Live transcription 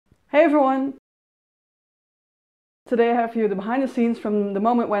Hey everyone! Today I have for you the behind the scenes from the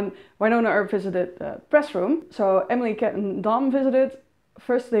moment when Wynonna Earp visited Pressroom. So Emily, Kat and Dom visited.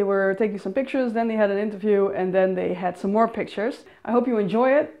 First they were taking some pictures, then they had an interview, and then they had some more pictures. I hope you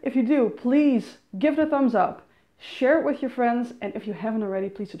enjoy it. If you do, please give it a thumbs up, share it with your friends, and if you haven't already,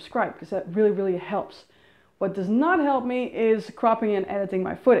 please subscribe, because that really helps. What does not help me is cropping and editing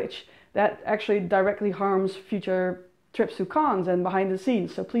my footage. That actually directly harms future trips to cons and behind the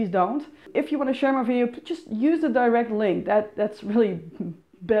scenes, so please don't. If you want to share my video, just use the direct link. That's really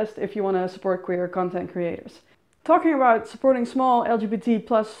best if you want to support queer content creators. Talking about supporting small LGBT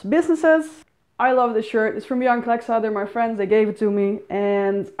plus businesses, I love this shirt. It's from Beyond Clexa. They're my friends, they gave it to me,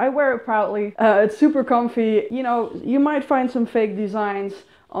 and I wear it proudly. It's super comfy. You know, you might find some fake designs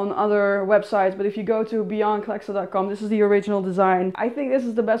on other websites, but if you go to BeyondClexa.com, this is the original design. I think this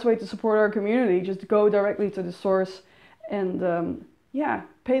is the best way to support our community. Just go directly to the source and yeah,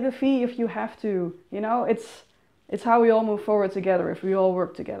 pay the fee if you have to. You know, it's how we all move forward together if we all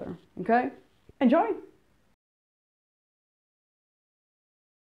work together. Okay? Enjoy!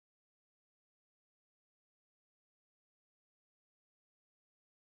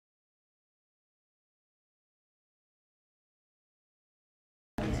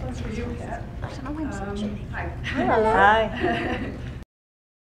 Hi. Hello. Hi.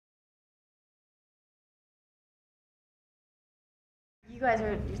 You guys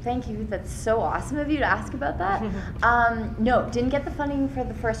are, thank you, that's so awesome of you to ask about that. No, didn't get the funding for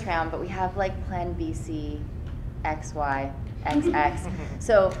the first round, but we have like plan B, C, X, Y, X, X.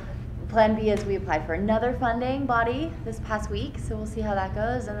 So plan B is we applied for another funding body this past week, so we'll see how that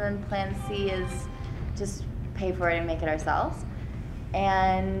goes. And then plan C is just pay for it and make it ourselves.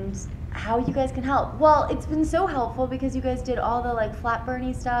 And how you guys can help. Well, it's been so helpful because you guys did all the like flat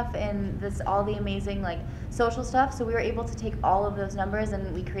burny stuff and all the amazing like social stuff. So we were able to take all of those numbers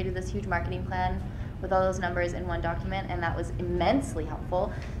and we created this huge marketing plan with all those numbers in one document, and that was immensely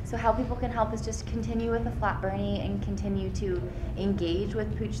helpful. So how people can help is just continue with the flat burny and continue to engage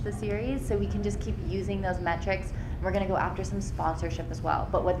with Pooch the series, so we can just keep using those metrics. We're gonna go after some sponsorship as well,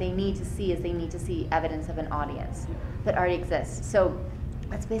 but what they need to see is they need to see evidence of an audience that already exists. So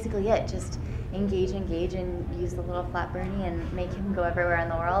that's basically it. Just engage, and use the little flat burny and make him go everywhere in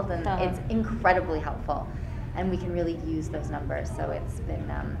the world, and it's incredibly helpful. And we can really use those numbers. So it's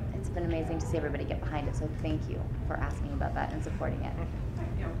been amazing to see everybody get behind it. So thank you for asking about that and supporting it.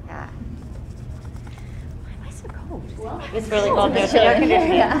 Yeah. Why am I so cold? Well, it's really cold. There's air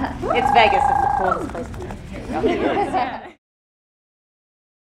conditioning. Yeah. It's Vegas. It's the coldest place. Here you go. Yeah.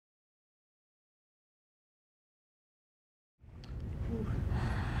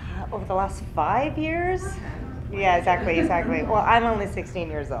 Over the last 5 years? Yeah, exactly. Well, I'm only 16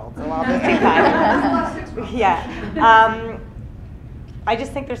 years old, so I'll just take 5 years. Yeah. I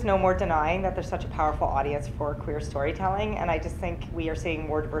just think there's no more denying that there's such a powerful audience for queer storytelling, and I just think we are seeing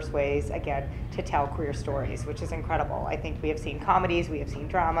more diverse ways, again, to tell queer stories, which is incredible. I think we have seen comedies, we have seen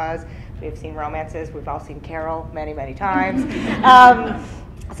dramas, we have seen romances, we've all seen Carol many times.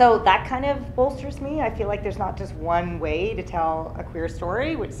 So that kind of bolsters me. I feel like there's not just one way to tell a queer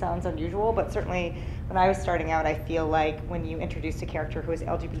story, which sounds unusual, but certainly when I was starting out, I feel like when you introduced a character who was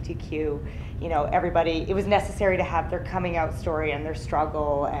LGBTQ, you know, everybody, it was necessary to have their coming out story and their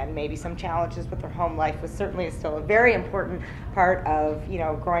struggle and maybe some challenges with their home life was certainly still a very important part of, you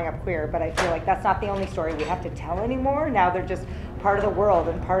know, growing up queer, but I feel like that's not the only story we have to tell anymore. Now they're just part of the world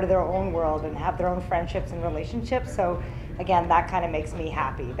and part of their own world and have their own friendships and relationships. So again, that kind of makes me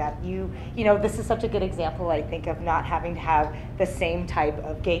happy that you know, this is such a good example, I think, of not having to have the same type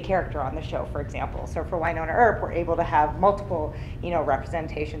of gay character on the show, for example. So for Wynonna Earp, we're able to have multiple, you know,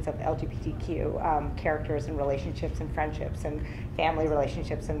 representations of LGBTQ characters and relationships and friendships and family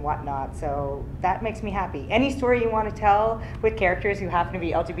relationships and whatnot. So that makes me happy. Any story you want to tell with characters who happen to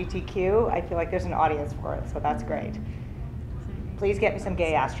be LGBTQ, I feel like there's an audience for it, so that's great. Please get me some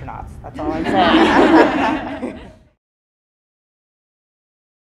gay astronauts. That's all I'm saying.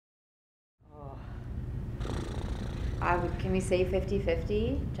 Can we say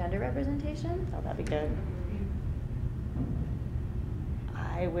 50-50 gender representation? Oh, that'd be good.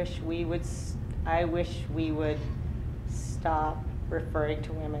 I wish we would stop referring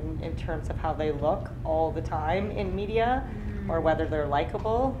to women in terms of how they look all the time in media, or whether they're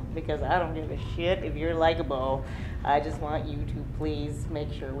likable, because I don't give a shit if you're likable. I just want you to please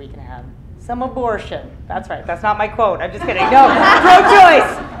make sure we can have some abortion. That's right. That's not my quote. I'm just kidding. No,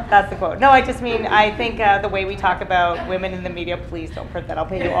 pro-choice. That's the quote. No, I just mean, I think the way we talk about women in the media, please don't print that. I'll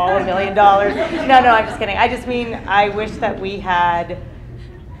pay you all $1 million. No, I'm just kidding. I just mean, I wish that we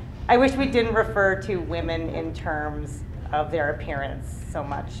didn't refer to women in terms of their appearance so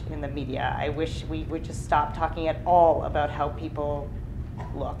much in the media. I wish we would just stop talking at all about how people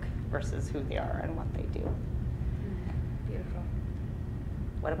look versus who they are and what they do. Beautiful.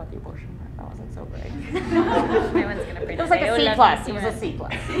 What about the abortion part? That wasn't so great. My one's gonna print It was like a C plus. It was a C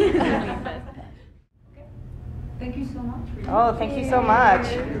plus. Thank you so much. Oh, thank you so much.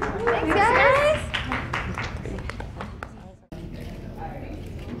 Thanks, guys.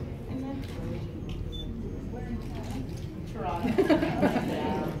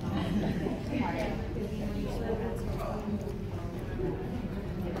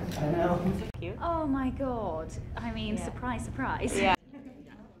 Oh my God. I mean, Yeah. surprise, surprise. Yeah.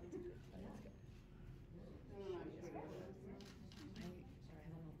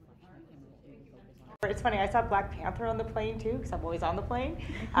 It's funny, I saw Black Panther on the plane too, because I'm always on the plane.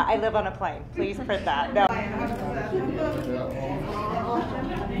 I live on a plane. Please print that. No.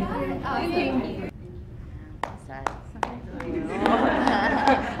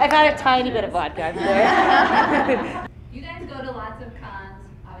 I've had a tiny bit of vodka. You guys go to lots of cons,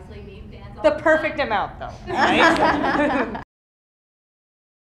 obviously being fans all The the time. perfect amount, though. Right?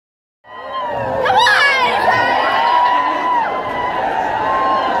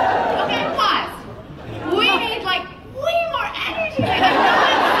 Okay, pause. We need like way more energy than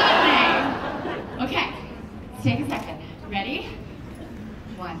on Sunday. Okay, take a second. Ready?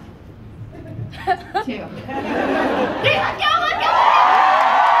 1, 2, 3, let's go!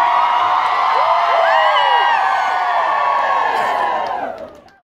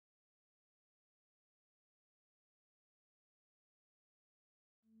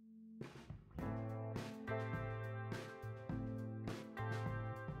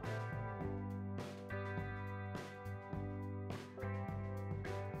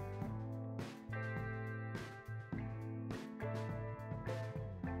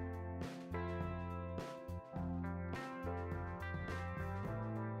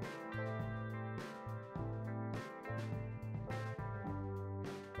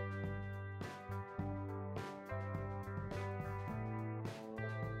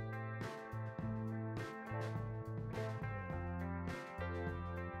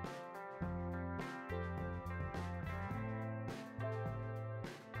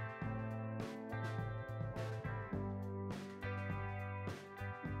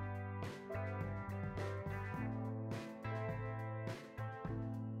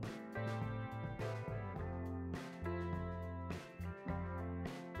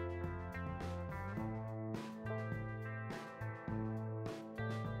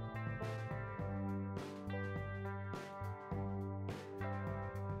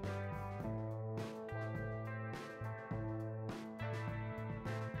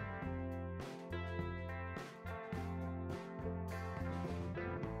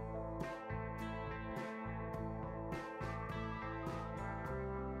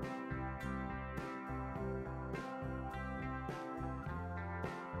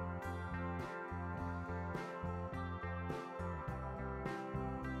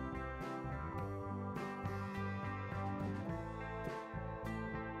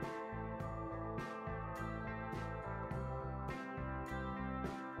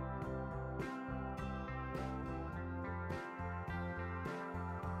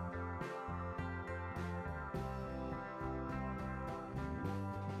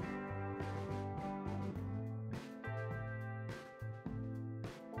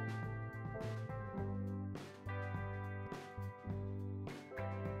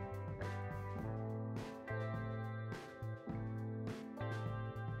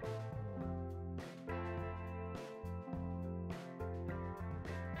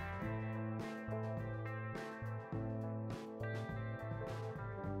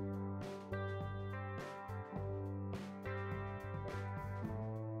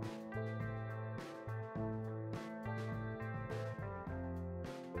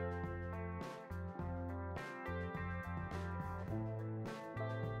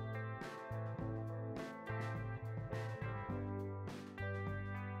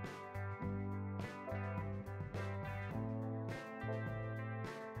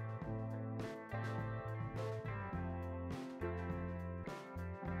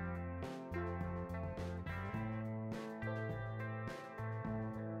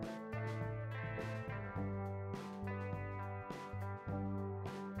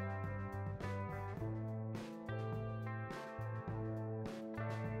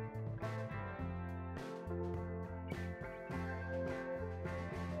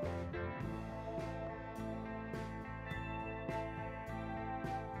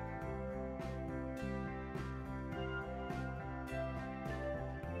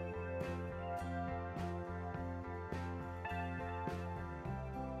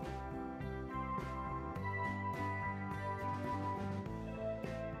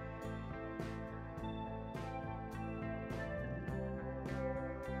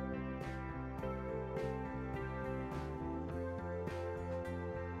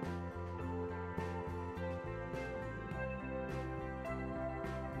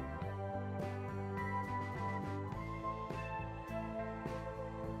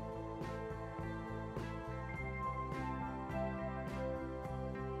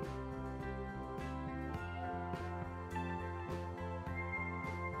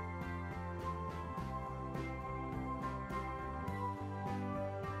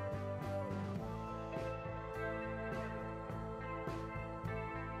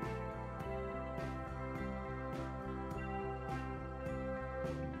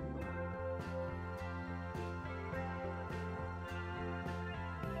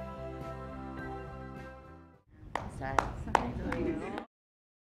 set.